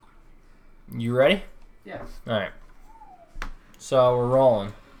You ready? Yeah. Alright. So we're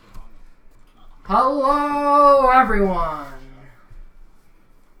rolling. Hello, everyone.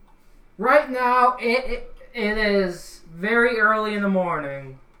 Right now, it is very early in the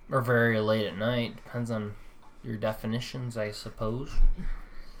morning. Or very late at night. Depends on your definitions, I suppose.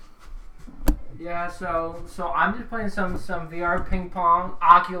 Yeah, so I'm just playing some VR ping pong.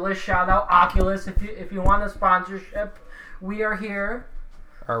 Oculus, shout out Oculus if you want a sponsorship, we are here.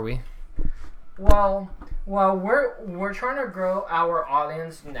 Are we? Well, we're trying to grow our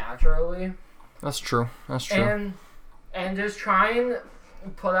audience naturally. That's true. That's true. And just try and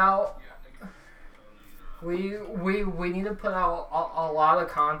put out. We need to put out a lot of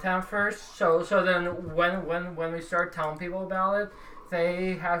content first. So then when we start telling people about it,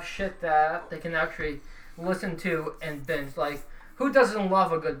 they have shit that they can actually listen to and binge. Like, who doesn't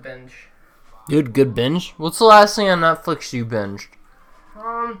love a good binge? Dude, good binge? What's the last thing on Netflix you binged?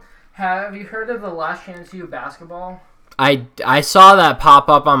 Have you heard of The Last Chance U Basketball? I saw that pop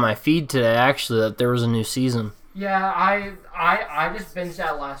up on my feed today, actually, that there was a new season. Yeah, I just binged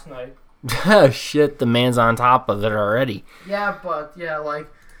that last night. Shit, the man's on top of it already. Yeah, but yeah, like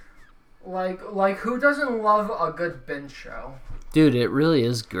who doesn't love a good binge show? Dude, it really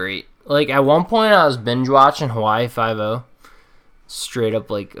is great. Like, at one point I was binge watching Hawaii Five-0. Straight up,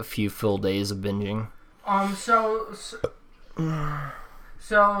 like, a few full days of binging.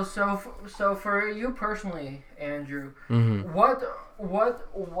 So for you personally, Andrew,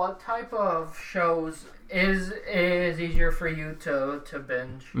 what type of shows is easier for you to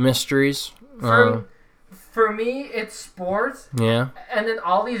binge? Mysteries. For me, it's sports. Yeah. And then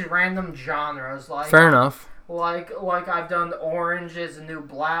all these random genres, like fair enough. Like I've done Orange is the New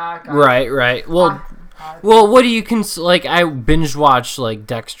Black. Right. Well, what do you like? I binge watched like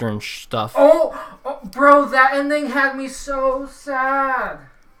Dexter and stuff. Oh, bro, that ending had me so sad.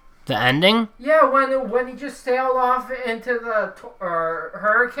 The ending? Yeah, when he just sailed off into the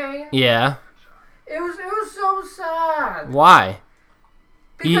hurricane. Yeah. It was so sad. Why?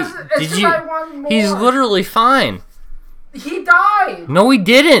 Because I wanted more. He's literally fine. He died. No, he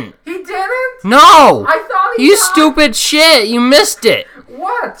didn't. He didn't? No. I thought he You died. stupid shit. You missed it.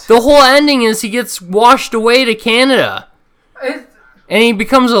 What? The whole ending is he gets washed away to Canada. And he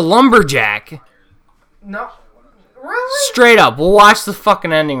becomes a lumberjack. No. Really? Straight up. We'll watch the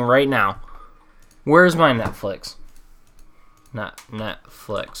fucking ending right now. Where's my Netflix? Not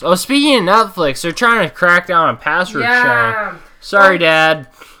Netflix. Oh, speaking of Netflix, they're trying to crack down on password sharing. Sorry, Dad.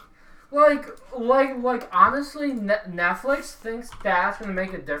 Like honestly, Netflix thinks that's gonna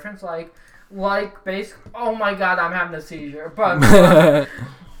make a difference. Oh my god, I'm having a seizure. But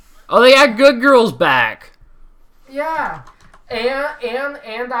oh, they got Good Girls back. Yeah,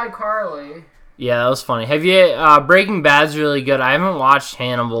 and iCarly. Yeah, that was funny. Have you Breaking Bad's really good. I haven't watched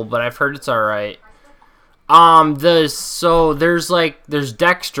Hannibal, but I've heard it's all right. There's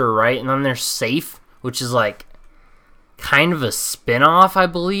Dexter, right? And then there's Safe, which is like kind of a spin-off, I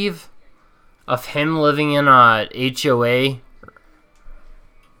believe, of him living in a HOA.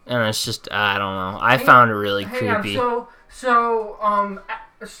 And it's just, I don't know. I found it really creepy.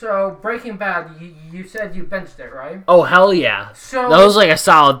 So Breaking Bad, you said you binged it, right? Oh, hell yeah. So that was like a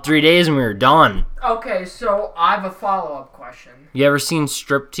solid 3 days and we were done. Okay, so I have a follow-up question. You ever seen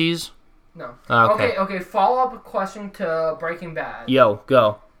Striptease? No. Okay. Okay, follow-up question to Breaking Bad. Yo,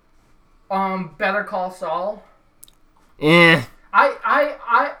 go. Better Call Saul? Eh.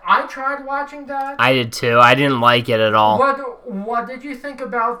 I tried watching that. I did too. I didn't like it at all. What did you think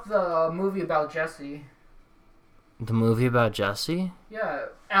about the movie about Jesse? The movie about Jesse? Yeah,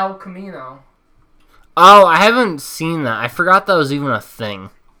 El Camino. Oh, I haven't seen that. I forgot that was even a thing.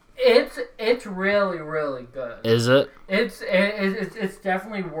 It's really, really good. Is it? It's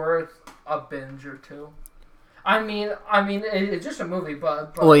definitely worth a binge or two. I mean, it's just a movie,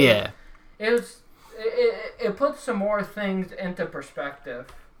 but well, yeah. It puts some more things into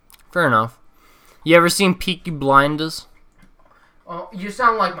perspective. Fair enough. You ever seen Peaky Blinders? Oh, you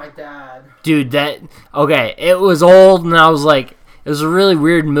sound like my dad. Dude, okay, it was old and I was like, it was a really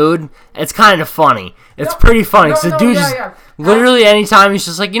weird mood. It's kind of funny. It's pretty funny. So dude literally anytime he's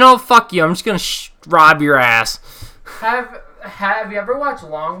just like, you know what, fuck you, I'm just gonna rob your ass. Have you ever watched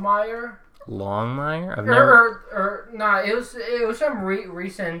Longmire? Longmire? I've never. It was some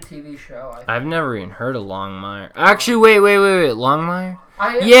recent TV show. I've never even heard of Longmire. Actually, wait, Longmire?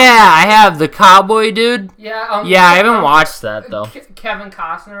 I have the cowboy dude. Yeah. I haven't watched that though. Kevin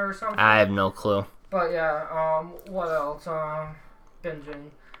Costner or something. I have no clue. But yeah. What else? Binging.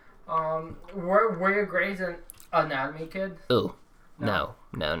 Were you Grey's Anatomy kid? Ooh. No.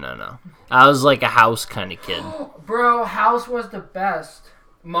 I was like a House kind of kid. Bro, House was the best.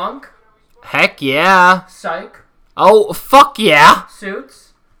 Monk? Heck yeah. Psych. Oh, fuck yeah.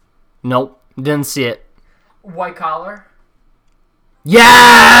 Suits. Nope. Didn't see it. White Collar.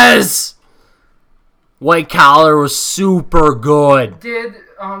 Yes! White Collar was super good. Did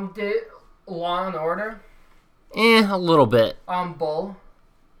Law and Order? A little bit. Bull.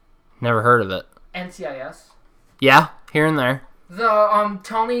 Never heard of it. NCIS. Yeah, here and there. The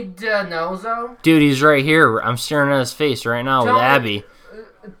Tony DiNozzo. Dude, he's right here. I'm staring at his face right now with Abby.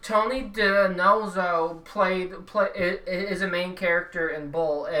 Tony DiNozzo is a main character in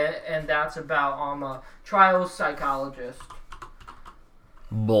Bull, and that's about a trial psychologist.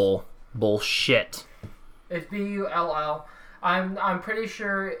 Bullshit. It's Bull. I'm pretty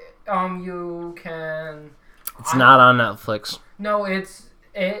sure you can. It's not on Netflix. No, it's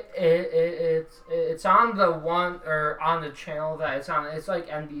on the one or on the channel that it's on. It's like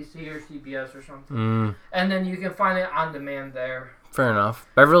NBC or CBS or something. And then you can find it on demand there. Fair enough.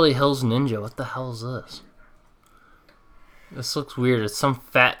 Beverly Hills Ninja. What the hell is this? This looks weird. It's some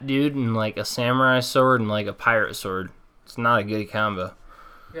fat dude and like a samurai sword and like a pirate sword. It's not a good combo.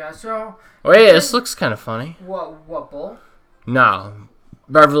 Yeah, so... Wait, this looks kind of funny. What, Bull? No.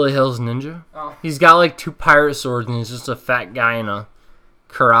 Beverly Hills Ninja. Oh. He's got like 2 pirate swords and he's just a fat guy in a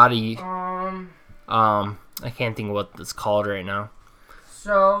karate... I can't think of what it's called right now.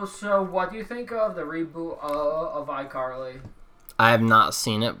 So what do you think of the reboot of iCarly? I have not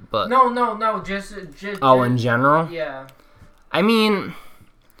seen it, but... No, just in general? Yeah. I mean,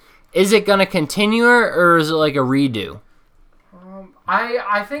 is it going to continue or is it like a redo?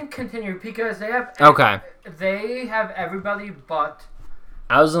 I think continue because they have... Okay. They have everybody but...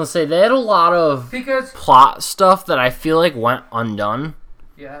 I was going to say, they had a lot of plot stuff that I feel like went undone.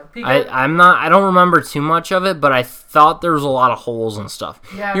 Yeah. I don't remember too much of it, but I thought there was a lot of holes and stuff.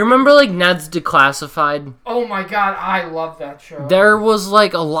 Yeah. You remember like Ned's Declassified? Oh my god, I love that show. There was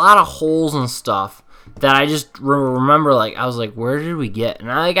like a lot of holes and stuff that I just remember. Like I was like, where did we get?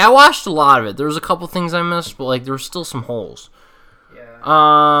 And I watched a lot of it. There was a couple things I missed, but like there were still some holes.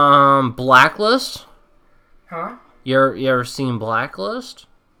 Yeah. Blacklist. Huh? You ever seen Blacklist?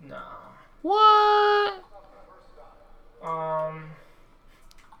 No. What?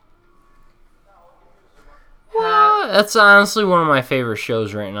 What? That's honestly one of my favorite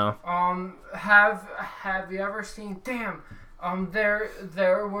shows right now. Have you ever seen? Damn.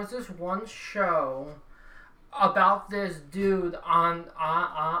 There was this one show about this dude on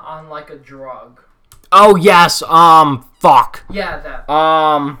like a drug. Oh yes. Fuck. Yeah, that.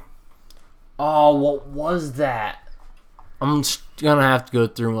 Oh, what was that? I'm just gonna have to go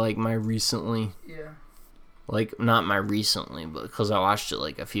through like my recently. Yeah. Like not my recently, but because I watched it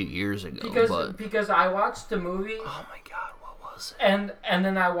like a few years ago. Because I watched the movie. Oh my god, what was it? And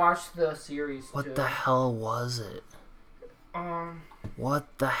then I watched the series. What the hell was it?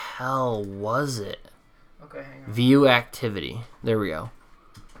 What the hell was it? Okay, hang on. View activity. There we go.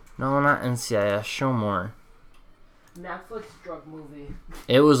 No, not NCIS. Show more. Netflix drug movie.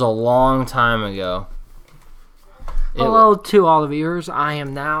 It was a long time ago. Hello to all the viewers. I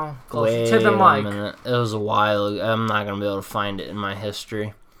am now closer to the mic. Minute. It was a while ago. I'm not gonna be able to find it in my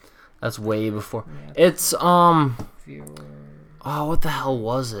history. That's way before. Yeah. It's Oh, what the hell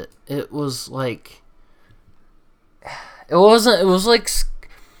was it? It was like. It wasn't. It was like.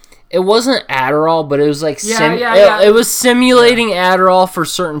 It wasn't Adderall, but it was like it was simulating Adderall for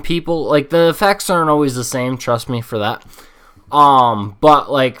certain people. Like the effects aren't always the same. Trust me for that.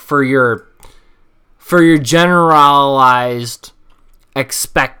 But like for your generalized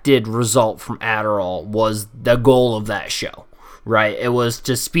expected result from Adderall was the goal of that show, right? It was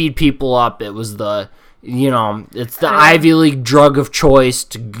to speed people up. It was the, it's the Ivy League drug of choice.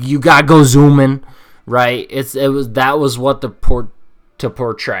 You gotta go zooming, right? That was what to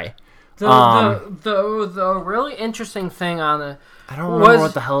portray. The really interesting thing on it, I don't remember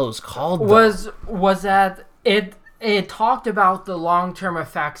what the hell it was called. Was that it talked about the long-term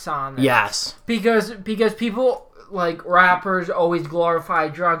effects on it. Yes. Because people, like, rappers always glorify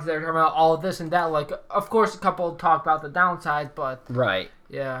drugs. They're talking about all this and that. Like, of course, a couple talk about the downside, but... Right.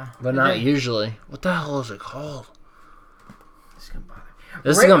 Yeah. But not usually. What the hell is it called?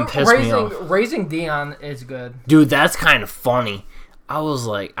 This is going to piss me off. Raising Dion is good. Dude, that's kind of funny. I was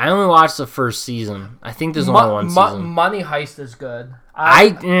like... I only watched the first season. I think there's only one season. Money Heist is good. I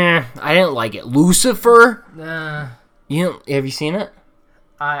didn't like it. Lucifer? Nah. Have you seen it?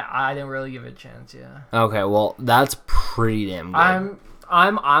 I didn't really give it a chance, yeah. Okay, well, that's pretty damn good.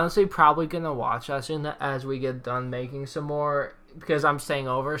 I'm honestly probably going to watch that soon as we get done making some more, because I'm staying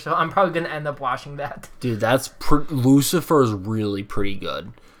over, so I'm probably going to end up watching that. Dude, Lucifer is really pretty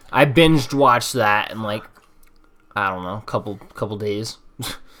good. I binged watched that in, like, I don't know, couple days.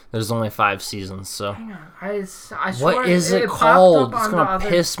 There's only 5 seasons, so. Hang on. I swear What is it popped called? up It's on the gonna other-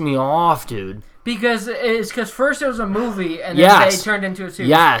 piss me off, dude. Because first it was a movie and then Yes. they turned into a series.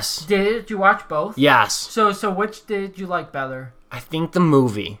 Yes. Did you watch both? Yes. So which did you like better? I think the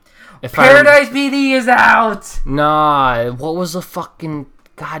movie. If Paradise PD is out. Nah, what was the fucking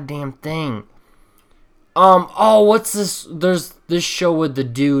goddamn thing? Oh, what's this? There's this show with the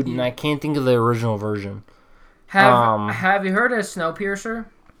dude, and I can't think of the original version. Have you heard of Snowpiercer?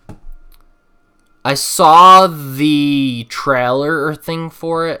 I saw the trailer thing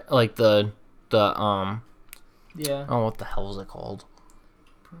for it, like the Yeah. oh, what the hell is it called?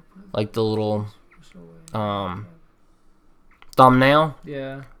 Like the little thumbnail.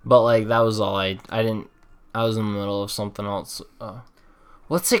 Yeah. But like that was all I didn't. I was in the middle of something else.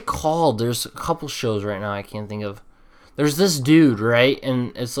 What's it called? There's a couple shows right now I can't think of. There's this dude, right?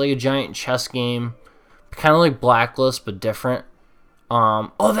 And it's like a giant chess game. Kind of like Blacklist, but different.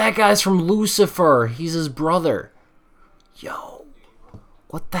 Oh, that guy's from Lucifer. He's his brother. Yo.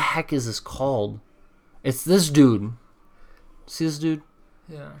 What the heck is this called? It's this dude. See this dude?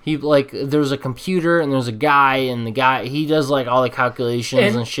 Yeah. He, like, there's a computer and there's a guy, and the guy, he does, like, all the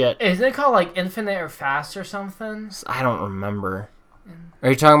calculations and shit. Isn't it called, like, Infinite or Fast or something? I don't remember. Are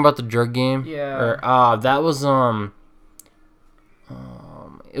you talking about the drug game? Yeah. Or, that was,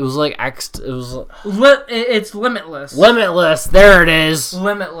 it was like It's Limitless. Limitless. There it is.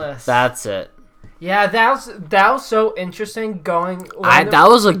 Limitless. That's it. Yeah, that was so interesting going. That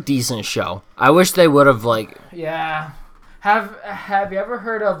was a decent show. I wish they would have like. Yeah. Have you ever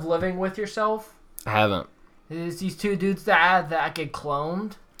heard of Living with Yourself? I haven't. It's these two dudes that get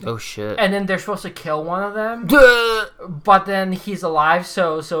cloned. Oh shit. And then they're supposed to kill one of them. Duh! But then he's alive,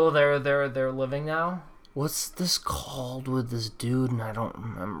 so they're living now. What's this called with this dude? And I don't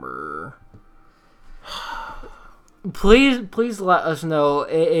remember. Please let us know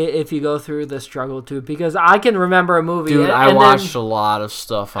if you go through the struggle too, because I can remember a movie. Dude, I watched a lot of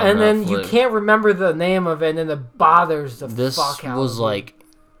stuff on and Netflix. then you can't remember the name of it, and it bothers the fuck out of me.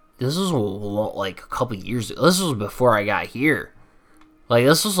 This was like a couple years ago. This was before I got here. Like,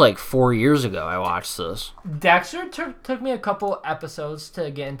 this was like 4 years ago I watched this. Dexter took me a couple episodes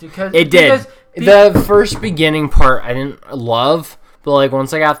to get into. The first beginning part I didn't love, but like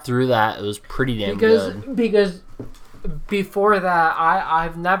once I got through that, it was pretty damn good. Because before that,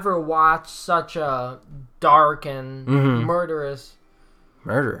 I've never watched such a dark and murderous.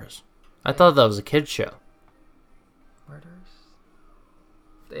 Murderous? I thought that was a kid's show. Murderous?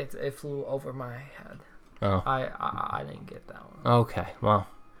 It flew over my head. Oh. I didn't get that one. Okay, well.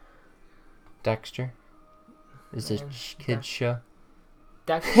 Dexter is a kid's show.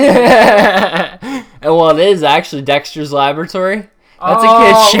 Dexter? Well, it is actually Dexter's Laboratory. That's a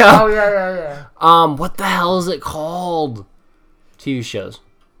kid's show. Oh, yeah. What the hell is it called? TV shows.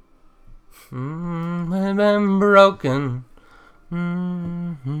 I'm broken.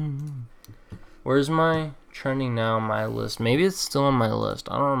 Where's my trending now on my list? Maybe it's still on my list.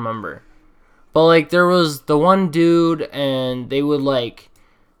 I don't remember. But, like, there was the one dude, and they would, like,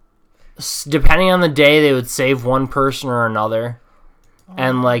 depending on the day, they would save one person or another.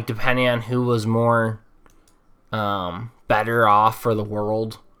 And, like, depending on who was more better off for the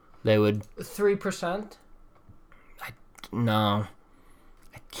world, they would... 3%? No.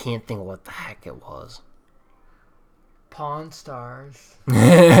 I can't think of what the heck it was. Pawn Stars.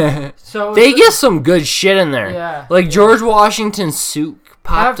 So they get some good shit in there. Yeah. Like, George Washington's suit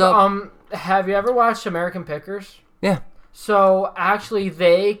popped up. Have you ever watched American Pickers? Yeah. So, actually,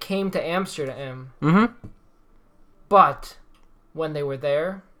 they came to Amsterdam. Mm-hmm. But, when they were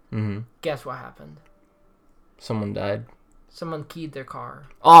there, guess what happened? Someone died. Someone keyed their car.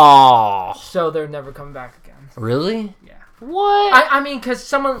 Oh. So, they're never coming back again. Really? Yeah. What? I mean, because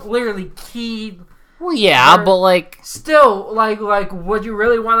someone literally keyed... Well, yeah, but, like... Still, like, would you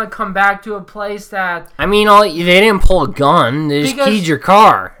really want to come back to a place that... I mean, they didn't pull a gun. They just keyed your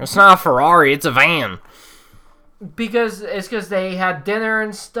car. It's not a Ferrari. It's a van. Because they had dinner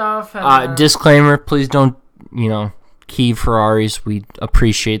and stuff. And, disclaimer, please don't, key Ferraris. We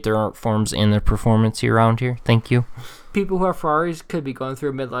appreciate their art forms and their performance here around here. Thank you. People who have Ferraris could be going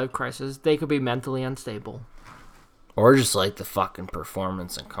through a midlife crisis. They could be mentally unstable. Or just like the fucking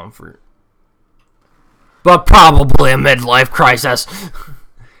performance and comfort. But probably a midlife crisis.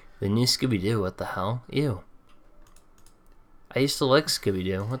 The new Scooby-Doo, what the hell? Ew. I used to like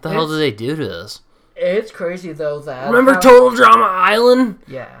Scooby-Doo. What the hell did they do to this? It's crazy, though, that... Remember Total Drama Island?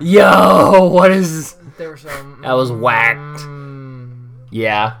 Yeah. Yo, what is... There was some... That was whacked.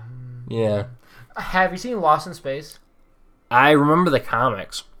 Yeah. Yeah. Have you seen Lost in Space? I remember the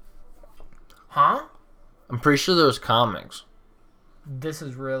comics. Huh? I'm pretty sure there was comics. This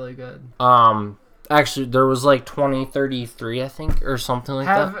is really good. Actually, there was like 2033, I think, or something like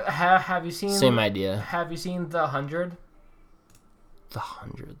that. Have you seen? Same idea. Have you seen the 100? The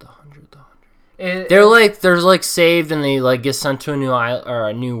 100. They're like saved and they like get sent to a new island or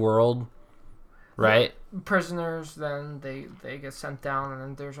a new world, right? Prisoners, then they get sent down, and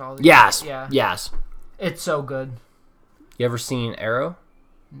then there's all these. Yes. Yeah. Yes. It's so good. You ever seen Arrow?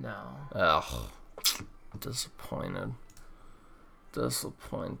 No. Ugh. Disappointed.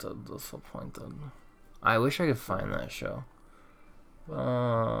 I wish I could find that show.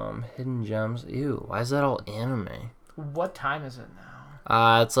 Hidden Gems. Ew, why is that all anime? What time is it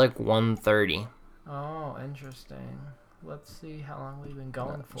now? It's like 1:30. Oh, interesting. Let's see how long we've been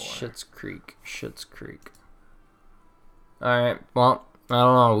going for. Schitt's Creek. Alright, well, I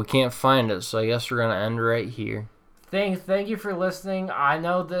don't know. We can't find it, so I guess we're going to end right here. Thank you for listening. I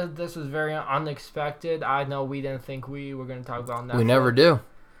know that this was very unexpected. I know we didn't think we were going to talk about Netflix. We never do.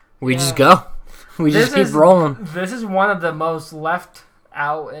 We just go. We just keep rolling. This is one of the most left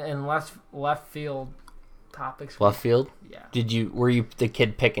out and left field topics. Left field? Yeah. Were you the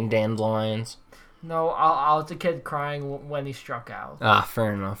kid picking dandelions? No, I was the kid crying when he struck out.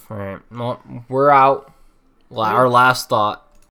 Fair enough. All right. Well, we're out. Our last thought.